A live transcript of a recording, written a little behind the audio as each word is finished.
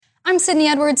I'm Sydney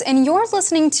Edwards, and you're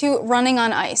listening to Running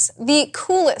on Ice, the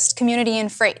coolest community in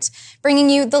freight, bringing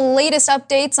you the latest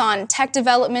updates on tech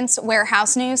developments,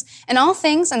 warehouse news, and all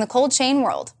things in the cold chain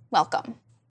world. Welcome.